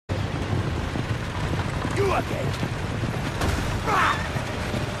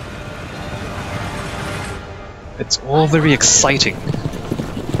It's all very exciting.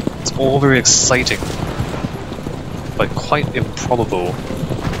 It's all very exciting, but quite improbable.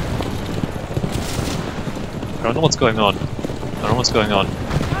 I don't know what's going on. I don't know what's going on.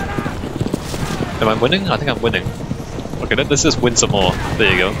 Am I winning? I think I'm winning. Okay, let's just win some more.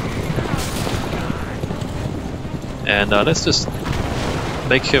 There you go. And let's just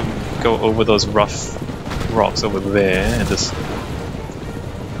make him go over those rough rocks over there and just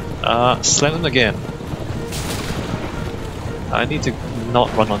slam him again. I need to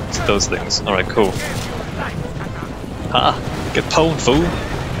not run onto those things. Alright, cool. Ha! Get pwned, fool!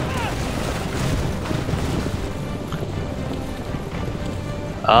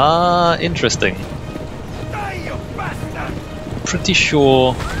 Ah, interesting. Pretty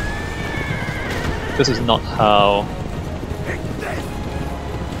sure this is not how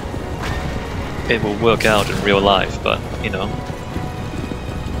it will work out in real life, but you know.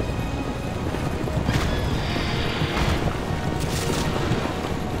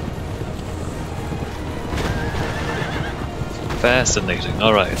 Fascinating.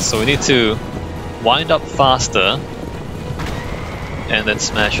 Alright, so we need to wind up faster and then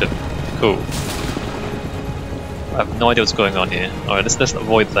smash him. Cool. I have no idea what's going on here. Alright, let's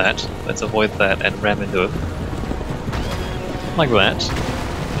avoid that. Let's avoid that and ram into him. Like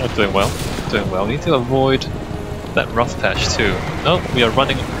that. Not doing well. Doing well. We need to avoid that rough patch too. No, we are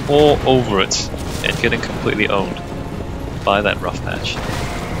running all over it and getting completely owned by that rough patch.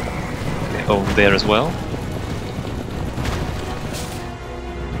 Okay, owned there as well.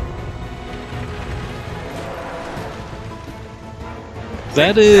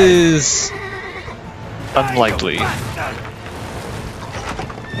 That is unlikely.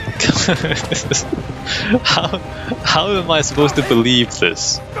 How am I supposed to believe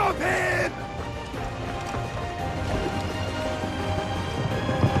this?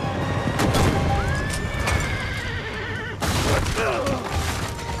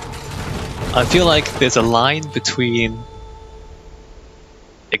 I feel like there's a line between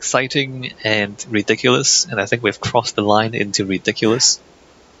exciting and ridiculous, and I think we've crossed the line into ridiculous.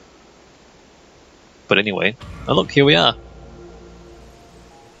 But anyway, oh look, here we are. Do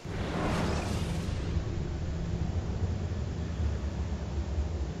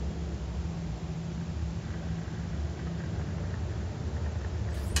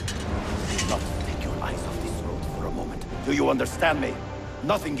not take your eyes off this road for a moment. Do you understand me?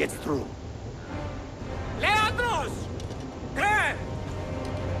 Nothing gets through. Leandros! There!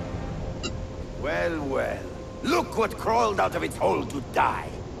 Well, well. Look what crawled out of its hole to die.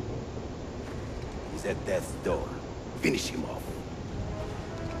 He's at death's door. Finish him off.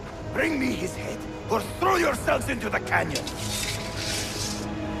 Bring me his head, or throw yourselves into the canyon.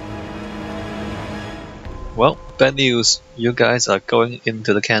 Well, bad news. You guys are going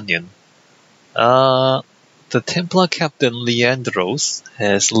into the canyon. The Templar Captain Leandros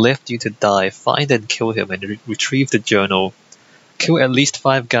has left you to die. Find and kill him and retrieve the journal. Kill at least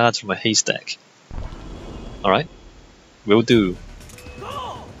 5 guards from a haystack. Alright, will do.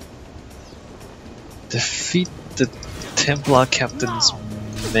 Defeat the Templar Captain's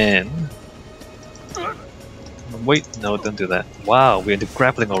men. Wait, no, don't do that. Wow, we're into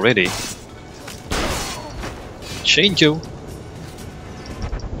grappling already. Change you.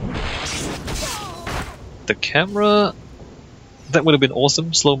 The camera... That would have been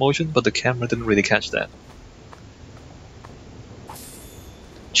awesome, slow motion, but the camera didn't really catch that.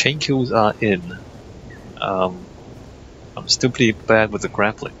 Chain kills are in. I'm still pretty bad with the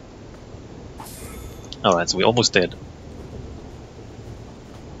grappling. Alright, so we're almost dead.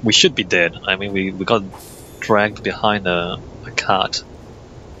 We should be dead. I mean, we got dragged behind a cart.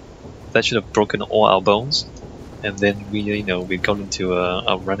 That should have broken all our bones. And then we got into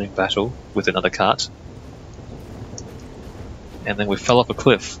a running battle with another cart. And then we fell off a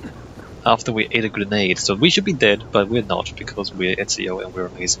cliff after we ate a grenade. So we should be dead, but we're not because we're NCO and we're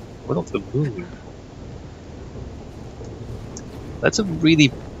amazing. We're off the moon. That's a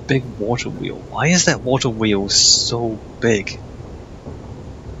really big water wheel. Why is that water wheel so big?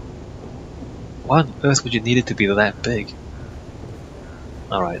 Why on earth would you need it to be that big?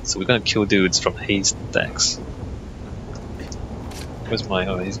 Alright, so we're gonna kill dudes from haystacks. Where's my...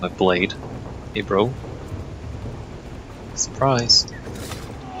 oh, here's my blade. Hey bro. Surprise.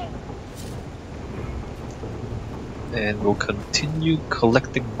 And we'll continue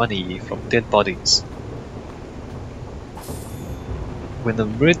collecting money from dead bodies. When the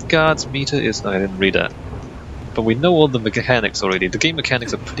red guard's meter is... no, I didn't read that. But we know all the mechanics already. The game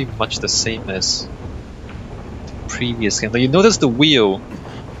mechanics are pretty much the same as the previous game. But you notice the wheel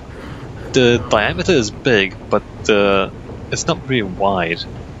The diameter is big, but it's not very wide.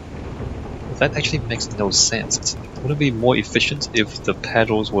 That actually makes no sense. Wouldn't it be more efficient if the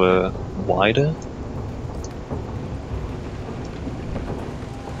pedals were wider?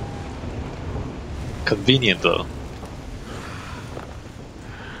 Convenient though.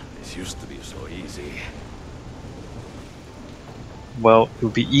 This used to be so easy. Well, it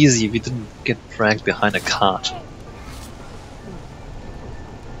would be easy if you didn't get dragged behind a cart.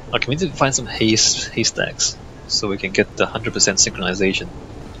 Okay, we need to find some haystacks so we can get the 100% synchronization.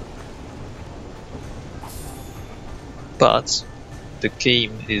 But the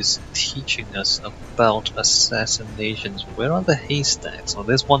game is teaching us about assassinations. Where are the haystacks? Oh,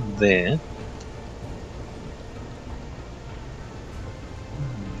 there's one there.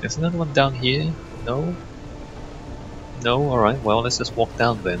 There's another one down here. No? No? Alright, well, let's just walk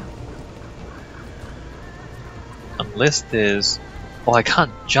down then. Unless there's... Oh, I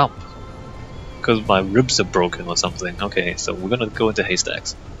can't jump! Because my ribs are broken or something. Okay, so we're gonna go into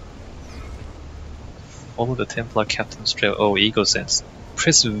haystacks. Follow the Templar Captain's trail. Oh, Ego Sense.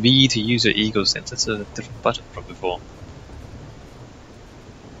 Press V to use your Ego Sense. That's a different button from before.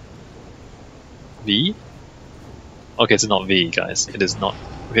 V? Okay, it's not V, guys. It is not.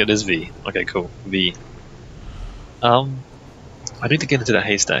 Okay, it is V. Okay, cool. V. I need to get into that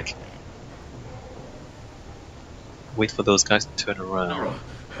haystack. Wait for those guys to turn around.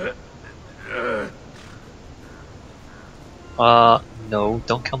 No,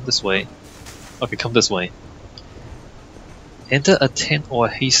 don't come this way. Okay, come this way. Enter a tent or a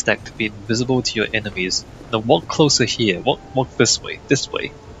haystack to be invisible to your enemies. Now walk closer here. Walk this way. This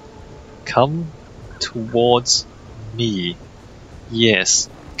way. Come towards me. Yes.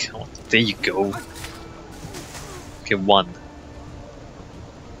 Come on. There you go. Okay, 1.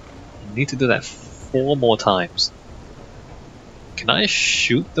 You need to do that 4 more times. Can I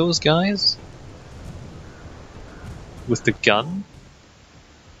shoot those guys? With the gun?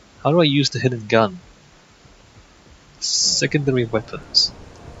 How do I use the hidden gun? Secondary weapons.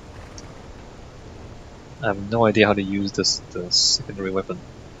 I have no idea how to use the secondary weapon.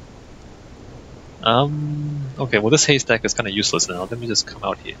 Okay, well this haystack is kind of useless now. Let me just come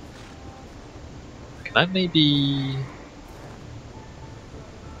out here. Can I maybe...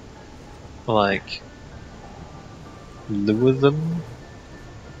 like... lure them?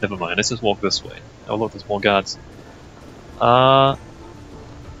 Never mind, let's just walk this way. Oh look, there's more guards.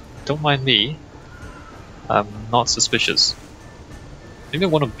 Don't mind me. I'm not suspicious. Maybe I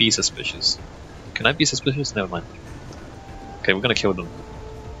want to be suspicious. Can I be suspicious? Never mind. Okay, we're gonna kill them.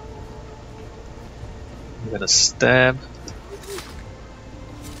 I'm gonna stab.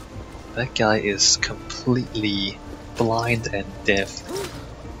 That guy is completely blind and deaf.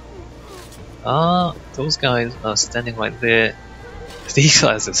 Those guys are standing right there. These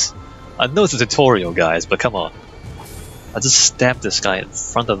guys I know it's a tutorial, guys, but come on. I just stabbed this guy in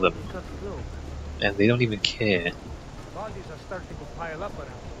front of them. And they don't even care.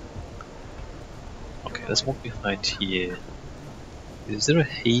 Okay, let's walk behind here. Is there a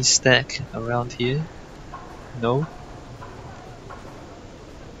haystack around here? No?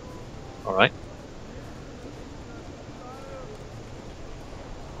 Alright.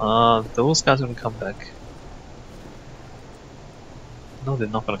 Those guys are gonna come back. No, they're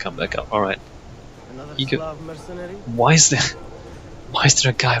not gonna come back up. Alright. Why is there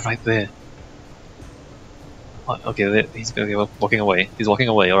a guy right there? Oh, okay, he's gonna be walking away. He's walking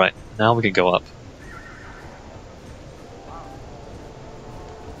away. Alright, now we can go up.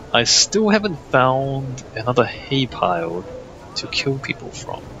 I still haven't found another hay pile to kill people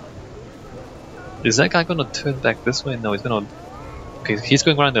from. Is that guy gonna turn back this way? No, he's gonna... Okay, he's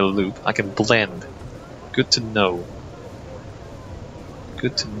going around in a loop. I can blend. Good to know.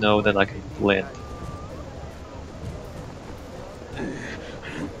 Good to know that I can blend.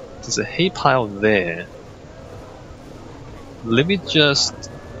 There's a hay pile there. Let me just...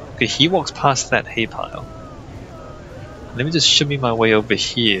 Okay, he walks past that hay pile. Let me just shimmy my way over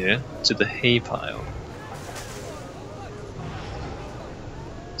here to the hay pile.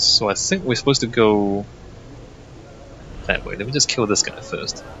 So I think we're supposed to go that way. Let me just kill this guy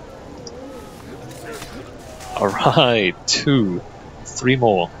first. Alright, 2. 3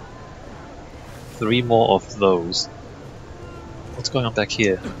 more. 3 more of those. What's going on back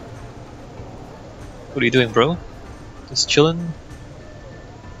here? What are you doing, bro? Just chilling?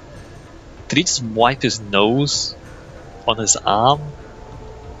 Did he just wipe his nose on his arm?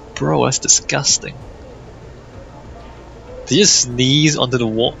 Bro, that's disgusting. Did you sneeze onto the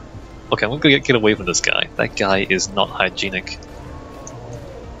wall? Okay, I'm gonna get away from this guy. That guy is not hygienic.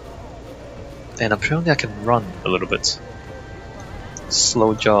 And apparently I can run a little bit.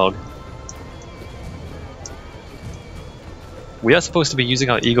 Slow jog. We are supposed to be using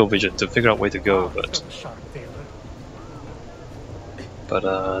our eagle vision to figure out where to go, but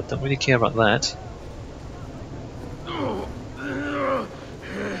don't really care about that.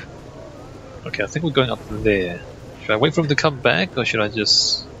 Okay, I think we're going up there. Should I wait for him to come back, or should I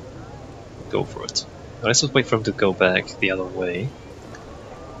just go for it? No, let's just wait for him to go back the other way.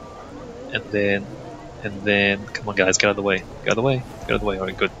 And then, come on guys, get out of the way. Get out of the way. Get out of the way,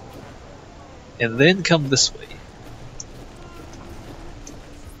 alright, good. And then come this way.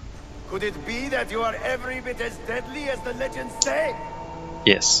 Could it be that you are every bit as deadly as the legends say?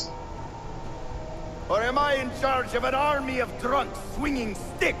 Yes. Or am I in charge of an army of drunks swinging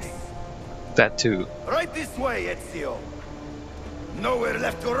sticks? That too. Right this way, Ezio. Nowhere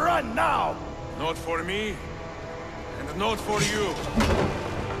left to run now! Not for me, and not for you.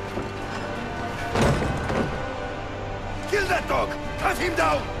 Kill that dog! Cut him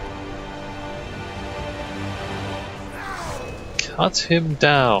down! Cut him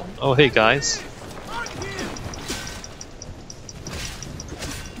down. Oh, hey guys.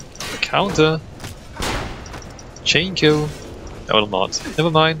 Counter. Chain kill. Oh, not.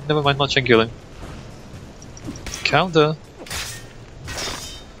 Never mind, not chain killing. Counter.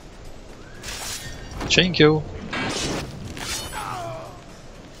 Chain kill.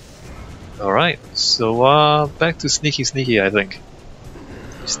 Alright, so back to sneaky I think.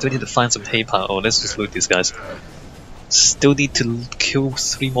 Still need to find some hay power. Oh, let's just loot these guys. Still need to kill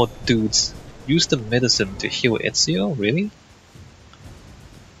 3 more dudes. Use the medicine to heal Ezio? Really?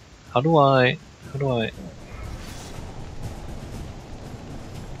 How do I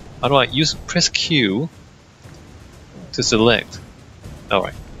use press Q to select?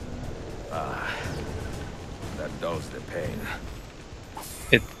 Alright. That dulls the pain.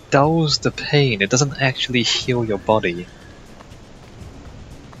 It dulls the pain, it doesn't actually heal your body.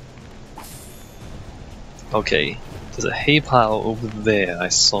 Okay, there's a hay pile over there, I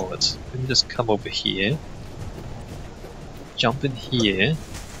saw it. Let me just come over here. Jump in here.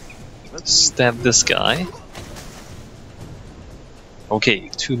 Stab this guy. Okay,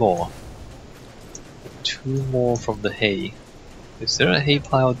 2 more. 2 more from the hay. Is there a hay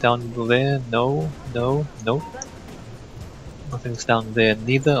pile down there? No, no, nope. Nothing's down there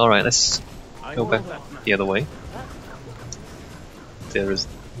neither. Alright, let's go back the other way. There is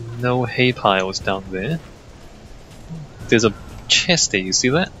no hay piles down there. There's a chest there, you see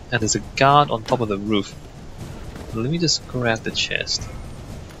that? And there's a guard on top of the roof. Let me just grab the chest.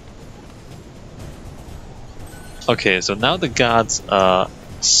 Okay, so now the guards are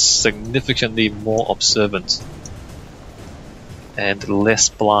significantly more observant and less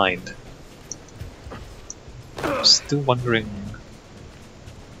blind. I'm still wondering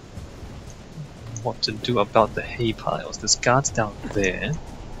what to do about the hay piles. There's guards down there.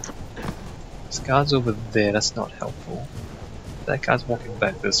 There's guards over there, that's not helpful. That guy's walking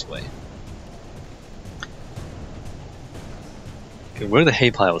back this way. Okay, where are the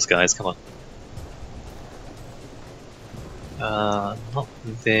hay piles, guys? Come on. Not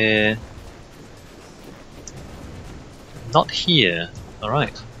there. Not here.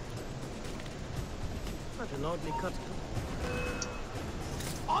 Alright.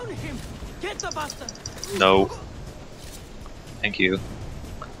 On him! Get the bastard! No. Thank you.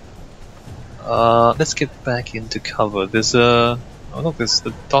 Let's get back into cover. There's a... Oh look, there's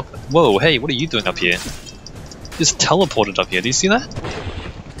the dock. Whoa, hey, what are you doing up here? Just teleported up here, do you see that?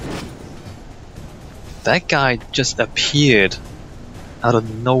 That guy just appeared out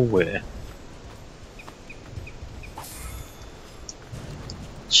of nowhere.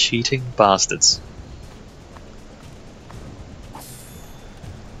 Cheating bastards.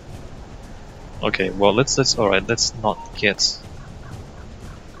 Okay, well let's not get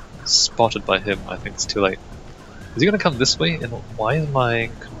spotted by him. I think it's too late. Is he gonna come this way? And why are my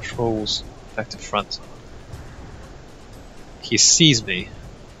controls back to front? He sees me.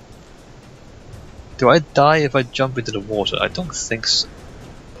 Do I die if I jump into the water? I don't think so.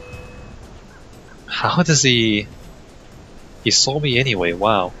 How does he... He saw me anyway,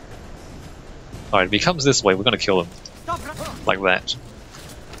 wow. Alright, if he comes this way, we're gonna kill him. Like that.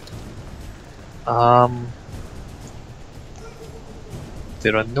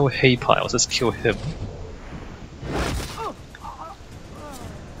 There are no hay piles, let's kill him.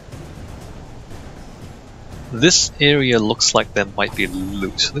 This area looks like there might be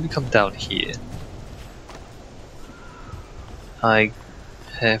loot. Let me come down here. I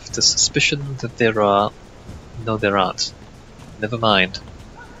have the suspicion that there are... No, there aren't. Never mind.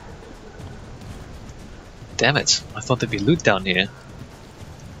 Damn it, I thought there'd be loot down here.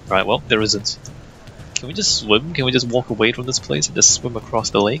 Right, well, there isn't. Can we just swim? Can we just walk away from this place and just swim across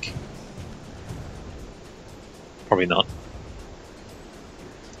the lake? Probably not.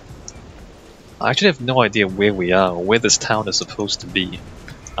 I actually have no idea where we are, or where this town is supposed to be.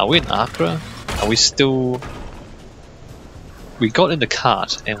 Are we in Accra? Are we still... We got in the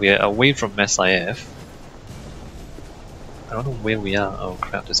cart, and we are away from SIF. I don't know where we are. Oh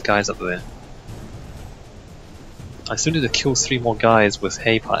crap, there's guys up there. I still need to kill 3 more guys with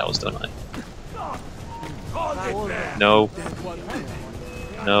hay piles, don't I? No.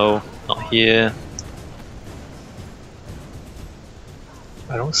 No, not here.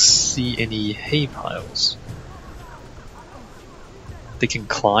 I don't see any hay piles. They can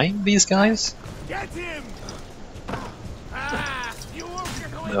climb, these guys? Get him! Ah, you won't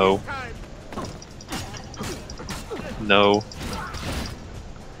get away No. this time. No.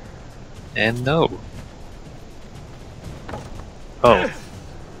 And no. Oh.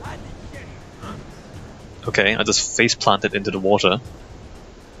 Okay, I just face planted into the water.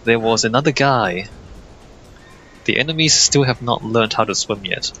 There was another guy. The enemies still have not learned how to swim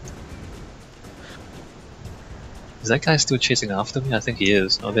yet. Is that guy still chasing after me? I think he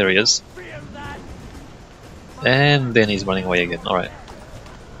is. Oh, there he is. And then he's running away again. Alright.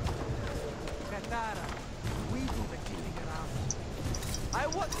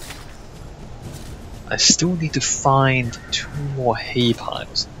 I still need to find 2 more hay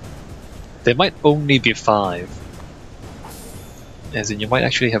piles. There might only be 5. As in, you might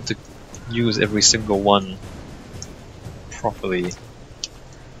actually have to use every single one properly.